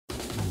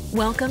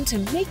Welcome to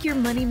Make Your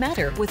Money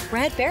Matter with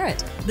Brad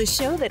Barrett, the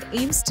show that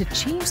aims to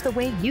change the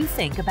way you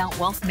think about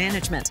wealth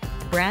management.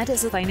 Brad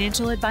is a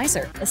financial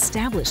advisor,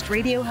 established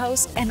radio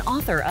host, and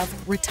author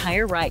of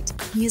Retire Right.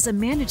 He is a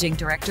managing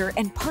director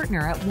and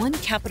partner at One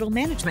Capital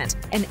Management,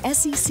 an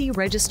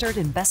SEC-registered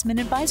investment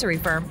advisory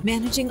firm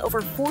managing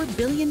over $4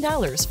 billion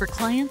for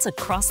clients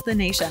across the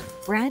nation.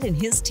 Brad and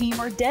his team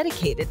are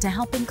dedicated to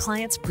helping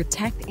clients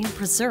protect and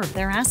preserve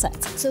their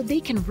assets so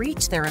they can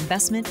reach their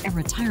investment and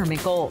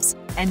retirement goals.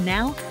 And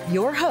now,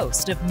 your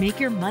host of Make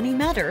Your Money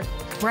Matter,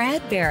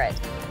 Brad Barrett.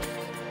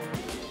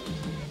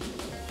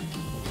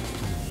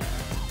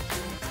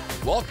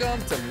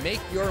 Welcome to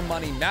Make Your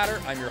Money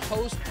Matter. I'm your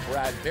host,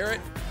 Brad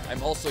Barrett.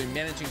 I'm also a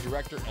managing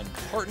director and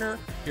partner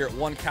here at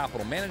One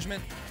Capital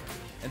Management.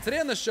 And today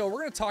on the show,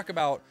 we're going to talk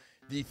about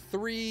the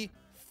 3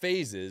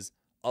 phases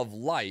of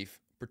life,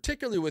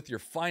 particularly with your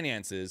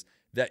finances,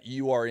 that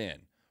you are in.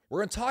 We're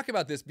going to talk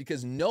about this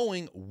because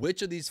knowing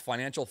which of these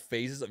financial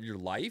phases of your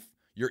life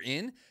you're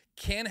in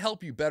can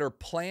help you better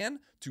plan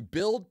to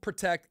build,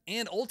 protect,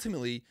 and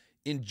ultimately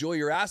enjoy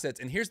your assets.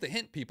 And here's the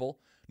hint, people.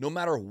 No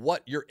matter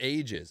what your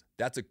age is.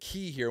 That's a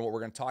key here in what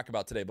we're going to talk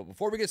about today. But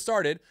before we get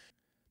started,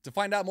 to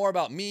find out more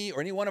about me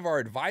or any one of our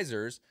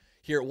advisors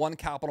here at One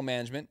Capital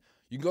Management,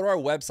 you can go to our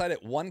website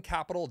at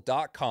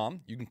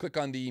onecapital.com. You can click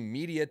on the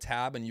media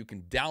tab and you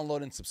can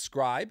download and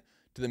subscribe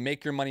to the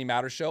Make Your Money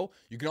Matter show.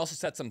 You can also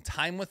set some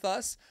time with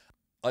us,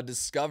 a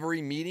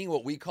discovery meeting.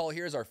 What we call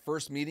here is our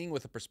first meeting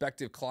with a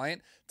prospective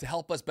client to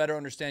help us better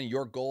understand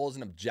your goals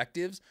and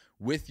objectives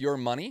with your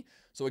money.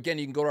 So again,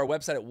 you can go to our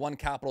website at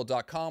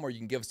onecapital.com or you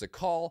can give us a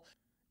call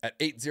at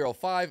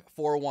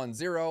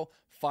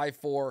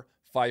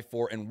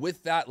 805-410-5454. And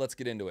with that, let's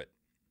get into it.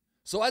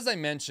 So as I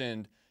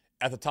mentioned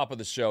at the top of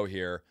the show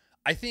here,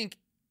 I think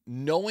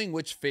knowing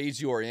which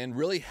phase you are in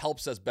really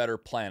helps us better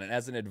plan. And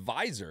as an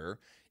advisor,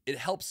 it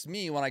helps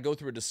me when I go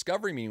through a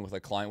discovery meeting with a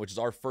client, which is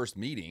our first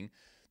meeting,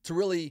 to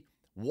really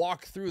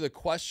walk through the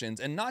questions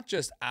and not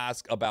just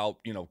ask about,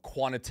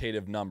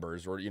 quantitative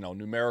numbers or,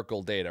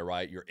 numerical data,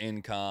 right? Your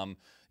income,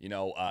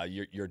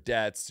 your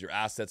debts, your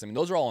assets. I mean,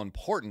 those are all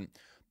important,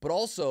 but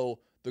also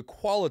the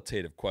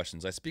qualitative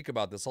questions. I speak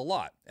about this a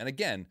lot. And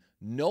again,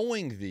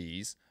 knowing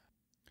these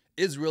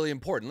is really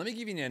important. Let me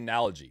give you an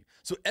analogy.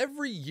 So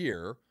every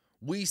year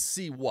we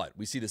see what?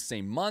 We see the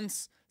same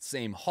months,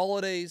 same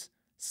holidays,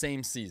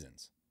 same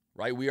seasons,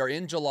 right? We are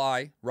in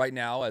July right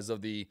now as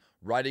of the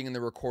writing and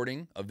the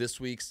recording of this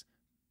week's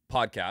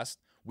podcast.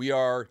 We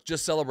are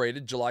just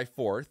celebrated July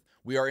 4th.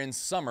 We are in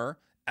summer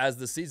as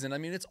the season. I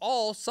mean, it's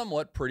all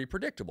somewhat pretty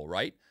predictable,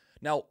 right?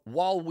 Now,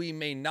 while we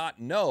may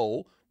not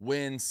know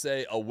when,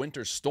 say, a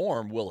winter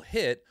storm will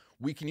hit,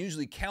 we can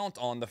usually count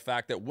on the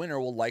fact that winter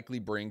will likely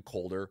bring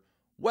colder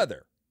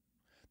weather.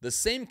 The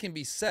same can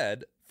be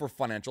said for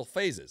financial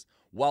phases.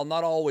 While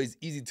not always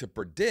easy to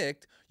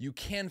predict, you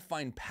can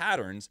find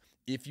patterns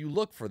if you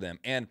look for them.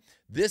 And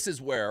this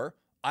is where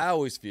I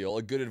always feel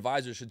a good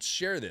advisor should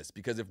share this,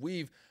 because if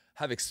we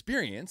have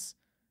experience,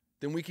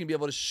 then we can be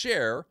able to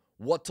share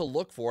what to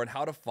look for and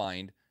how to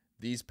find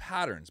these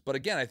patterns. But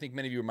again, I think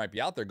many of you might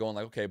be out there going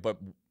like, okay, but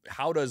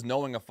how does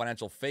knowing a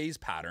financial phase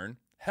pattern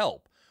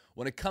help?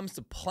 When it comes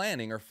to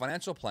planning or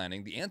financial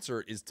planning, the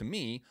answer is, to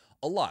me,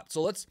 a lot.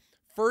 So let's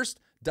first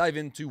dive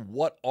into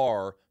what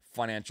are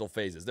financial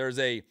phases. There's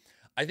I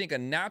think a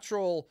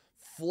natural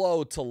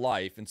flow to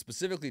life and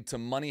specifically to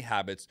money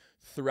habits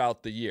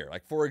throughout the year.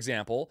 Like, for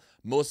example,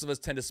 most of us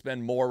tend to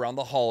spend more around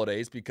the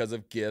holidays because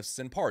of gifts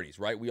and parties,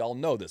 right? We all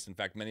know this. In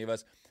fact, many of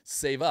us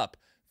save up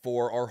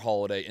for our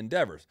holiday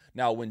endeavors.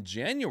 Now, when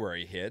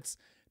January hits,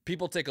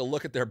 people take a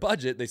look at their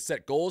budget, they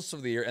set goals for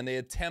the year, and they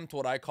attempt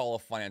what I call a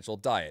financial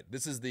diet.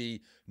 This is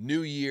the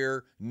new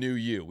year, new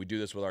you. We do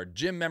this with our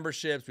gym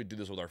memberships. We do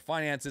this with our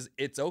finances.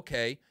 It's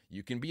okay.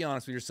 You can be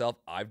honest with yourself.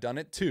 I've done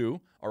it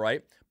too, all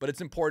right? But it's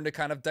important to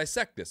kind of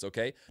dissect this,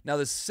 okay? Now,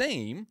 the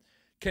same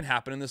can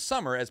happen in the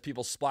summer as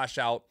people splash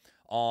out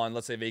on,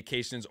 let's say,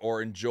 vacations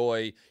or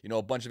enjoy,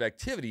 a bunch of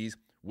activities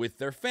with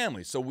their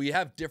families. So we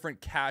have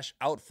different cash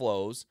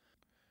outflows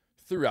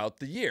throughout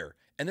the year.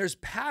 And there's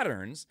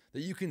patterns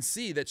that you can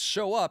see that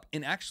show up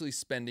in actually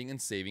spending and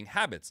saving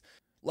habits.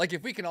 Like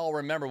if we can all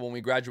remember when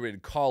we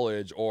graduated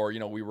college or,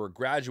 we were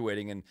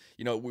graduating and,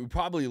 we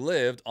probably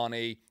lived on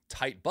a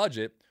tight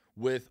budget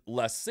with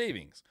less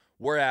savings.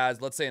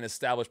 Whereas, let's say an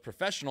established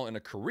professional in a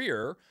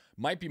career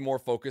might be more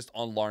focused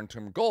on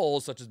long-term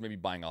goals, such as maybe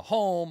buying a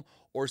home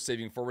or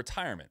saving for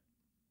retirement.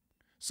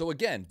 So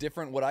again,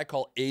 different what I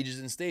call ages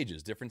and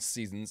stages, different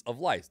seasons of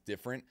life,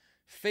 different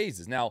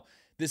phases. Now,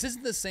 this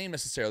isn't the same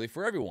necessarily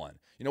for everyone.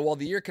 While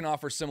the year can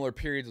offer similar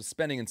periods of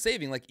spending and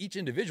saving, like each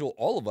individual,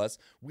 all of us,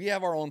 we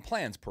have our own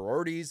plans,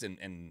 priorities,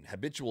 and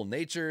habitual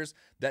natures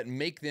that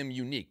make them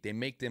unique. They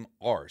make them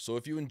ours. So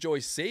if you enjoy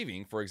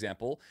saving, for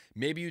example,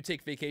 maybe you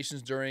take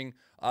vacations during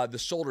the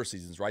shoulder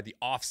seasons, right? The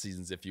off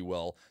seasons, if you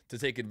will, to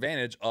take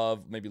advantage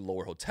of maybe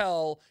lower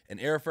hotel and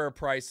airfare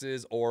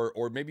prices,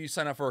 or maybe you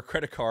sign up for a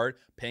credit card,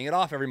 paying it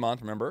off every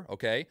month, remember,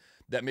 okay?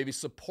 That maybe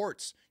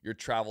supports your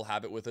travel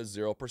habit with a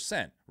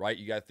 0%, right?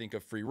 You got to think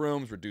of free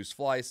rooms, reduced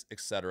flights, et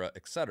cetera,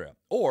 et cetera.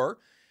 Or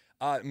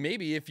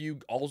maybe if you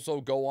also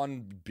go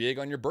on big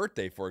on your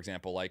birthday, for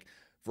example, like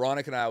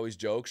Veronica and I always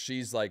joke,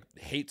 she's like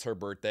hates her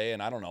birthday.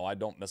 And I don't know, I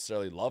don't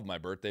necessarily love my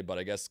birthday, but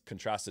I guess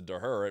contrasted to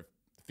her, it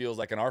feels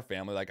like in our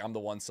family, like I'm the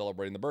one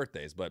celebrating the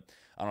birthdays, but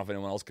I don't know if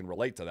anyone else can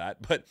relate to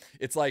that. But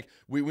it's like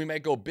we may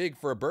go big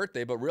for a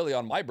birthday, but really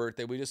on my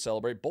birthday, we just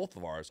celebrate both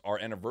of ours. Our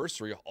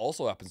anniversary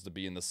also happens to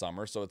be in the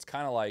summer. So it's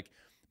kind of like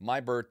my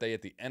birthday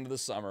at the end of the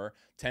summer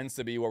tends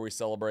to be where we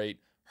celebrate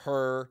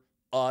her,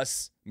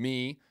 us,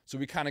 me. So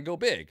we kind of go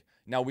big.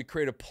 Now we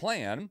create a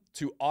plan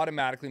to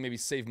automatically maybe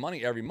save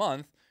money every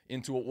month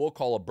into what we'll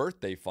call a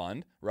birthday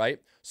fund, right?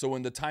 So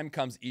when the time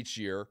comes each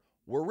year,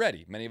 we're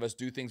ready. Many of us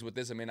do things with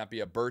this. It may not be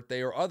a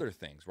birthday or other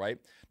things, right?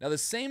 Now, the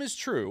same is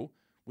true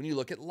when you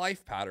look at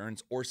life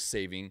patterns or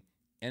saving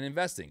and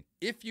investing.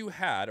 If you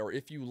had, or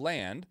if you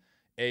land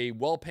a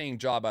well-paying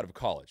job out of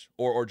college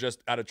or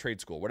just out of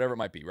trade school, whatever it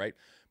might be, right?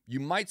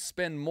 You might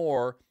spend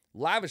more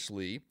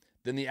lavishly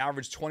than the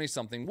average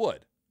 20-something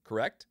would,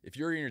 correct? If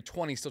you're in your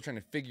 20s still trying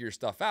to figure your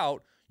stuff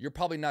out, you're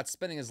probably not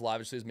spending as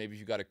lavishly as maybe if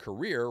you got a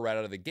career right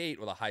out of the gate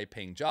with a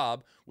high-paying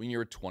job when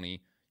you're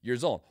 20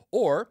 years old.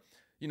 Or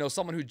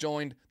someone who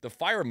joined the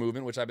FIRE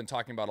movement, which I've been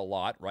talking about a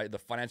lot, right? The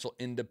financial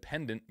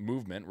independent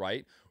movement,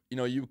 right?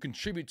 You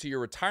contribute to your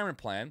retirement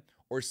plan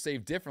or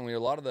save differently. A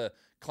lot of the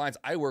clients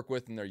I work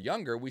with when they're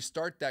younger, we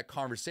start that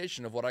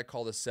conversation of what I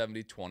call the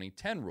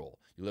 70-20-10 rule.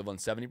 You live on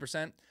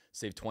 70%,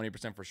 save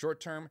 20% for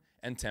short term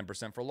and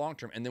 10% for long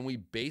term. And then we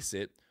base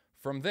it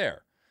from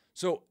there.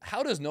 So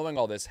how does knowing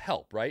all this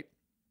help, right?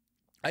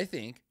 I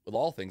think with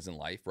all things in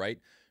life, right?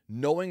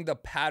 Knowing the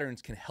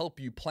patterns can help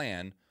you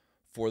plan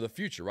for the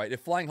future, right?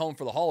 If flying home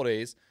for the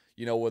holidays,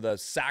 with a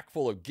sack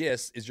full of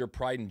gifts is your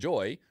pride and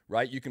joy,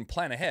 right? You can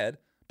plan ahead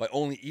by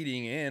only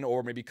eating in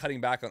or maybe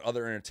cutting back on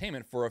other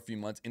entertainment for a few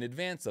months in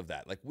advance of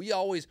that. Like we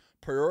always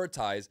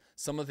prioritize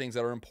some of the things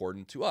that are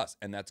important to us,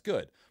 and that's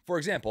good. For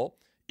example,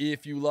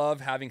 if you love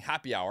having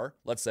happy hour,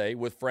 let's say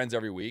with friends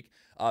every week,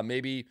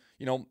 maybe,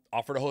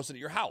 offer to host it at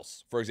your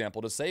house, for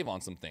example, to save on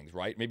some things,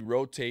 right? Maybe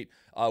rotate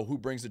who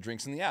brings the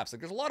drinks in the apps.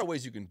 Like there's a lot of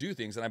ways you can do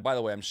things. And by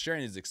the way, I'm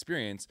sharing this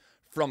experience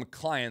from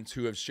clients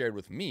who have shared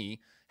with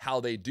me how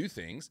they do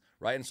things,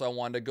 right? And so I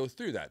wanted to go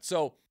through that.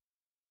 So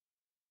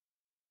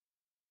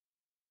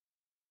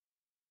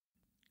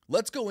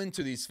let's go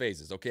into these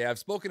phases, okay? I've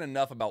spoken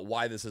enough about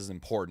why this is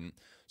important.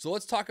 So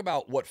let's talk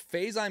about what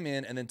phase I'm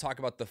in and then talk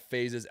about the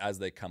phases as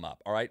they come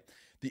up, all right?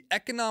 The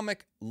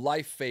economic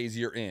life phase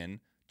you're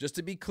in, just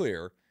to be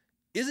clear,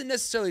 isn't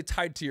necessarily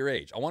tied to your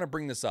age. I want to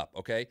bring this up,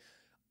 okay?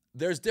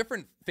 There's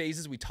different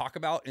phases we talk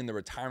about in the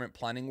retirement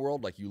planning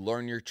world, like you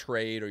learn your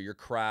trade or your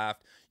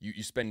craft,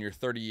 you spend your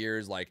 30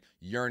 years like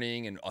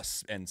yearning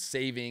and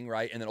saving,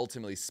 right? And then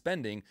ultimately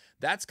spending.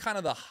 That's kind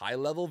of the high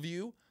level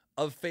view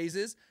of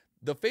phases.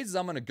 The phases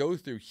I'm going to go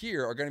through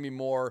here are going to be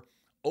more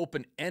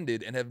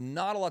open-ended and have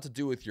not a lot to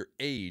do with your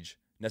age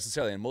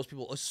necessarily. And most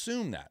people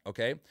assume that,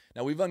 okay?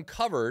 Now we've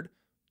uncovered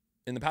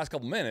in the past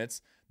couple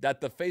minutes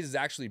that the phases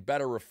actually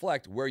better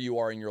reflect where you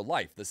are in your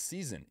life, the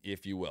season,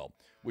 if you will,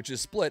 which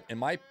is split, in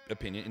my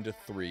opinion, into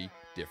 3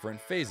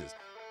 different phases.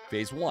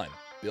 Phase 1,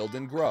 build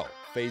and grow.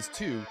 Phase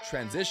 2,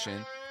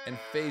 transition. And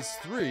phase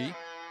 3,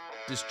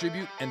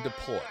 distribute and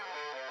deploy.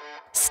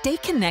 Stay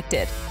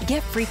connected.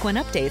 Get frequent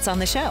updates on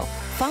the show.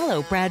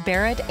 Follow Brad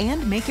Barrett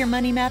and Make Your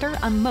Money Matter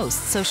on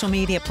most social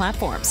media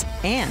platforms.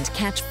 And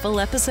catch full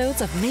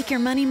episodes of Make Your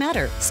Money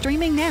Matter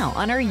streaming now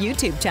on our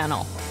YouTube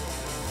channel.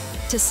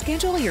 To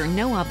schedule your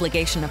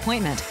no-obligation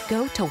appointment,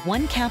 go to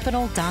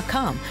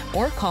onecapital.com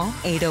or call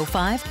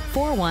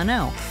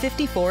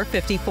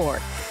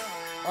 805-410-5454.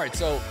 All right,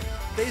 so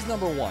phase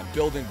number 1,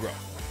 build and grow.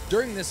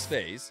 During this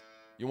phase,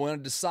 you want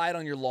to decide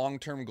on your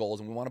long-term goals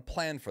and we want to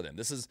plan for them.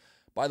 This is,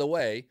 by the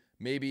way,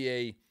 maybe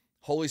a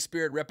Holy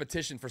Spirit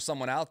repetition for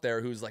someone out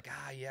there who's like,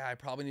 yeah, I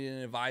probably need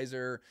an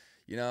advisor.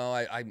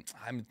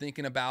 I'm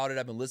thinking about it.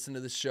 I've been listening to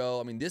the show.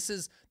 I mean, this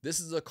is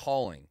a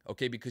calling,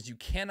 okay? Because you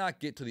cannot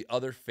get to the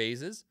other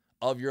phases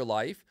of your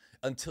life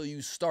until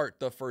you start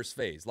the first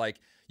phase. Like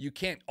you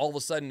can't all of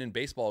a sudden in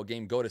baseball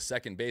game go to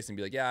second base and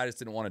be like, I just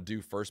didn't want to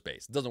do first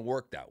base. It doesn't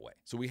work that way.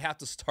 So we have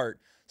to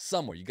start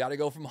somewhere. You got to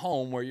go from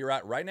home where you're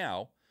at right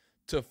now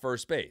to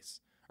first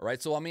base. All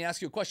right. So let me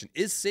ask you a question.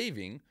 Is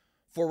saving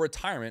for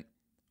retirement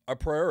a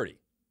priority?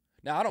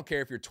 Now, I don't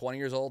care if you're 20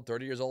 years old,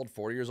 30 years old,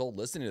 40 years old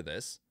listening to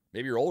this.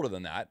 Maybe you're older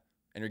than that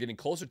and you're getting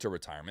closer to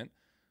retirement.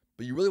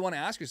 But you really want to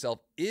ask yourself,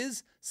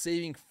 is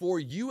saving for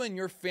you and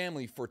your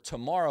family for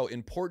tomorrow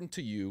important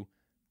to you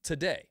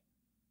today?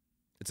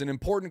 It's an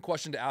important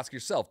question to ask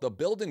yourself. The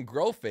build and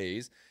grow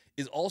phase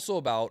is also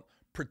about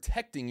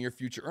protecting your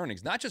future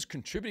earnings, not just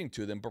contributing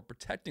to them, but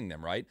protecting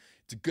them, right?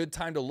 It's a good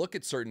time to look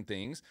at certain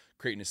things,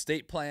 create an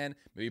estate plan,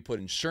 maybe put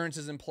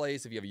insurances in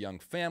place if you have a young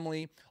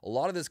family. A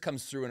lot of this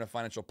comes through in a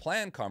financial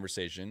plan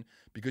conversation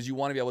because you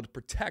want to be able to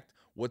protect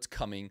what's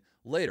coming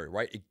later,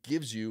 right? It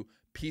gives you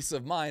peace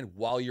of mind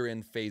while you're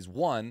in phase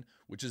 1,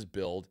 which is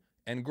build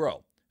and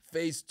grow.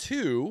 Phase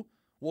 2,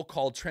 we'll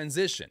call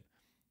transition.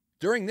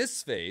 During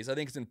this phase, I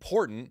think it's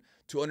important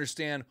to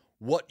understand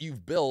what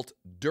you've built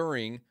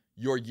during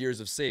your years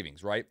of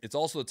savings, right? It's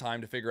also the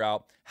time to figure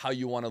out how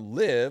you want to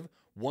live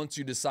once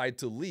you decide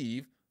to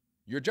leave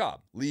your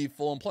job, leave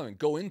full employment,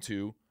 go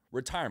into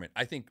retirement.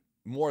 I think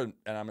more, and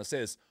I'm going to say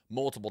this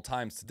multiple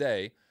times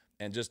today,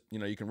 and just,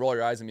 you can roll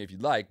your eyes at me if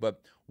you'd like,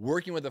 but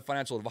working with a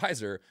financial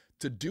advisor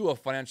to do a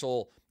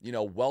financial,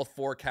 wealth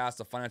forecast,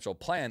 a financial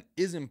plan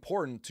is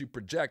important to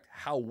project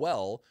how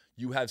well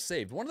you have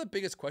saved. One of the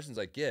biggest questions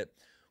I get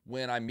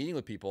when I'm meeting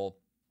with people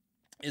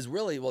is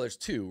really, well, there's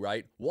two,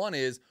 right? One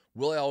is,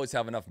 will I always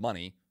have enough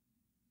money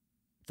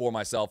for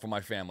myself, for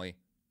my family,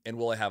 and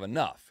will I have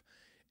enough?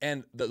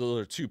 And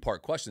those are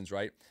two-part questions,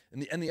 right?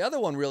 And the other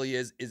one really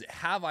is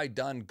have I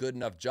done good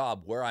enough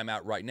job where I'm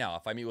at right now?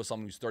 If I meet with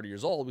someone who's 30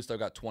 years old, we still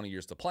got 20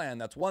 years to plan.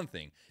 That's one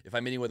thing. If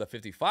I'm meeting with a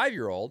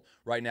 55-year-old,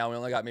 right now we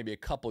only got maybe a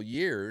couple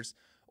years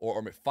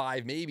or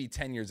 5, maybe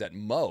 10 years at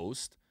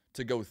most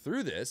to go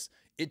through this.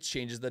 It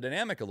changes the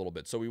dynamic a little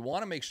bit. So we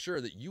want to make sure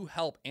that you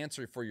help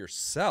answer for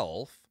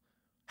yourself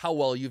how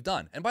well you've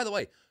done. And by the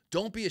way,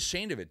 don't be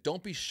ashamed of it.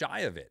 Don't be shy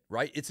of it,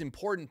 right? It's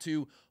important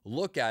to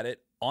look at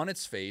it on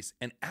its face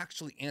and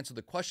actually answer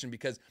the question,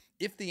 because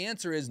if the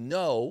answer is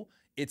no,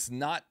 it's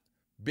not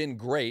been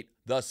great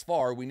thus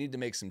far, we need to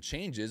make some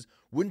changes,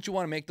 wouldn't you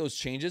want to make those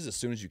changes as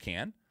soon as you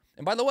can?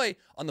 And by the way,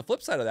 on the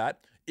flip side of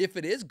that, if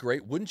it is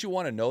great, wouldn't you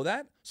want to know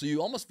that? So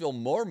you almost feel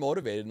more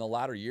motivated in the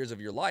latter years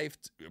of your life,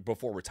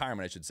 before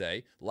retirement, I should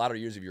say, the latter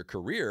years of your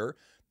career,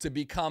 to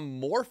become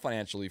more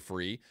financially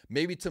free,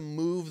 maybe to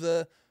move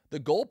the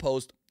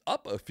goalpost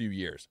up a few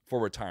years for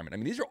retirement. I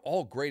mean, these are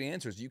all great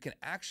answers you can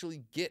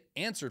actually get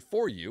answered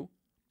for you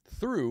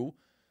through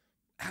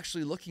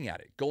actually looking at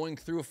it, going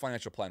through a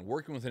financial plan,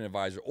 working with an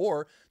advisor,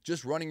 or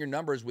just running your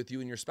numbers with you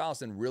and your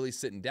spouse and really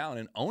sitting down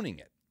and owning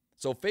it.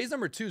 So phase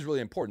number 2 is really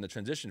important, the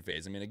transition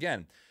phase. I mean,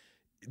 again,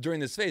 during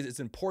this phase, it's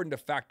important to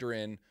factor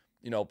in,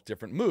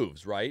 different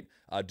moves, right?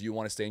 Do you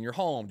want to stay in your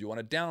home? Do you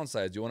want to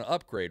downsize? Do you want to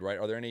upgrade, right?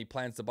 Are there any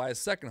plans to buy a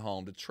second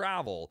home, to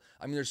travel?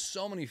 I mean, there's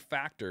so many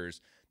factors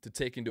to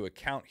take into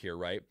account here,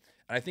 right?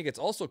 And I think it's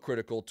also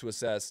critical to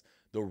assess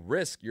the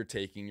risk you're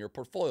taking in your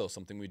portfolio,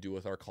 something we do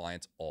with our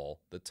clients all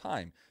the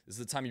time. This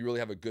is the time you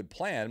really have a good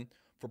plan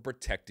for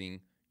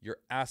protecting your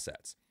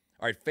assets.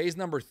 All right, phase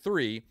number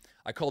 3,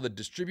 I call the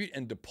distribute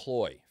and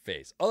deploy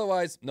phase,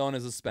 otherwise known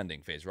as the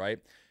spending phase, right?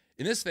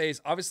 In this phase,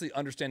 obviously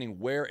understanding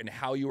where and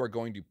how you are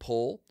going to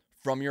pull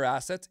from your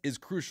assets is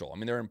crucial. I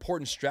mean, there are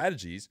important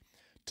strategies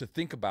to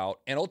think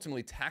about and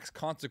ultimately tax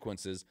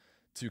consequences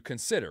to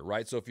consider,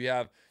 right? So if you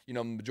have,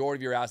 majority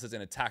of your assets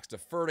in a tax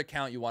deferred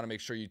account, you want to make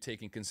sure you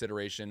take in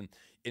consideration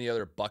any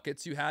other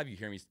buckets you have. You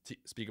hear me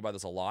speak about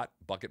this a lot,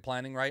 bucket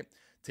planning, right?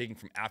 Taking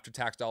from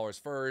after-tax dollars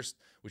first,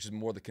 which is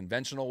more the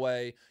conventional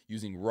way,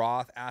 using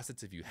Roth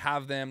assets if you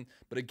have them.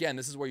 But again,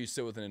 this is where you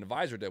sit with an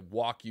advisor to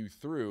walk you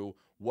through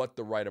what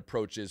the right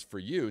approach is for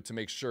you to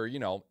make sure,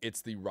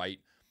 it's the right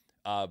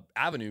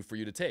avenue for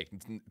you to take.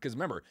 Because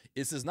remember,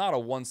 this is not a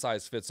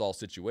one-size-fits-all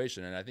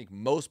situation. And I think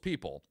most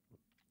people,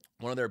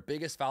 one of their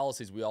biggest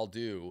fallacies we all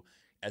do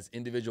as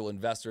individual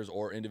investors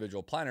or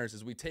individual planners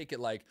is we take it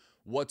like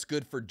what's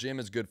good for Jim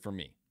is good for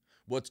me.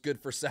 What's good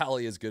for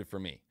Sally is good for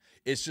me.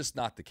 It's just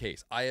not the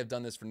case. I have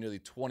done this for nearly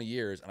 20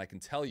 years, and I can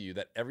tell you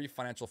that every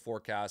financial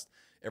forecast,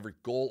 every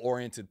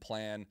goal-oriented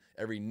plan,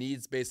 every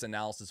needs-based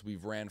analysis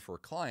we've ran for a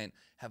client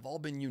have all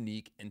been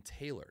unique and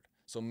tailored.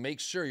 So make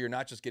sure you're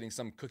not just getting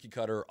some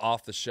cookie-cutter,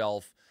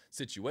 off-the-shelf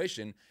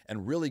situation,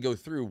 and really go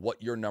through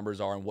what your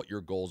numbers are and what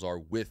your goals are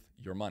with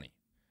your money.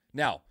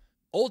 Now,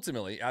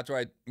 ultimately, after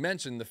I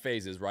mentioned the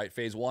phases, right?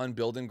 Phase 1,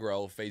 build and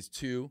grow. Phase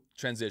 2,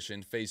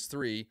 transition. Phase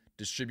 3,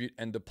 distribute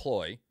and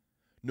deploy.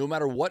 No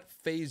matter what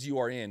phase you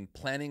are in,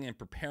 planning and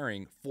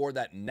preparing for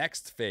that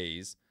next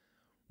phase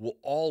will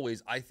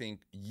always, I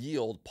think,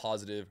 yield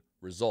positive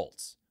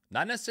results.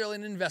 Not necessarily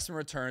an investment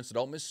return, so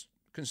don't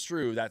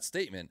misconstrue that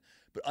statement,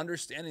 but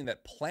understanding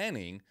that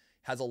planning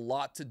has a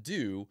lot to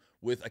do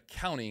with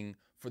accounting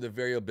for the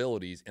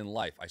variabilities in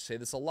life. I say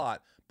this a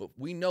lot, but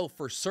we know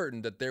for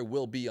certain that there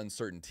will be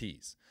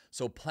uncertainties.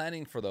 So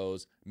planning for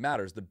those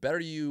matters. The better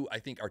you, I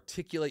think,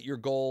 articulate your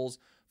goals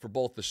for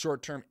both the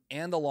short term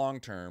and the long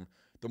term,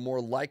 the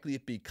more likely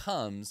it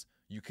becomes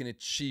you can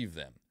achieve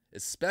them,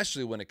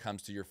 especially when it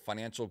comes to your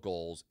financial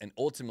goals and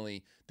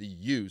ultimately the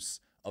use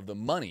of the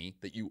money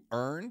that you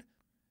earned,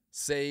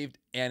 saved,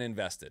 and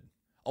invested.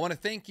 I want to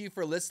thank you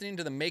for listening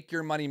to the Make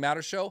Your Money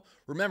Matter show.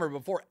 Remember,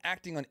 before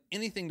acting on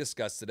anything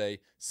discussed today,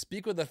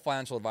 speak with a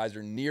financial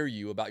advisor near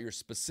you about your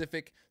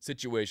specific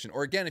situation.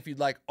 Or again, if you'd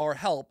like our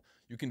help,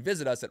 you can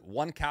visit us at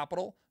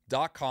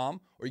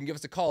onecapital.com, or you can give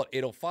us a call at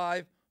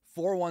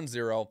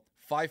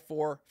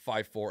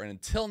 805-410-5454. And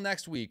until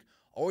next week,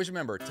 always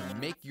remember to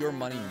make your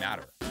money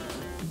matter.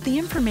 The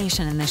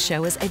information in this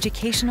show is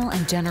educational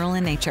and general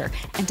in nature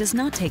and does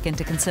not take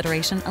into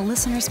consideration a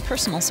listener's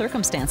personal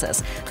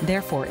circumstances.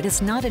 Therefore, it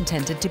is not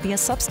intended to be a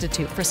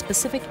substitute for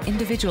specific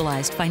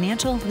individualized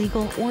financial,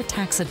 legal, or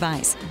tax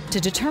advice. To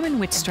determine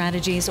which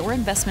strategies or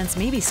investments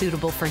may be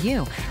suitable for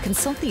you,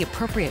 consult the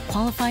appropriate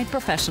qualified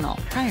professional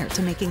prior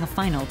to making a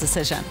final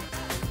decision.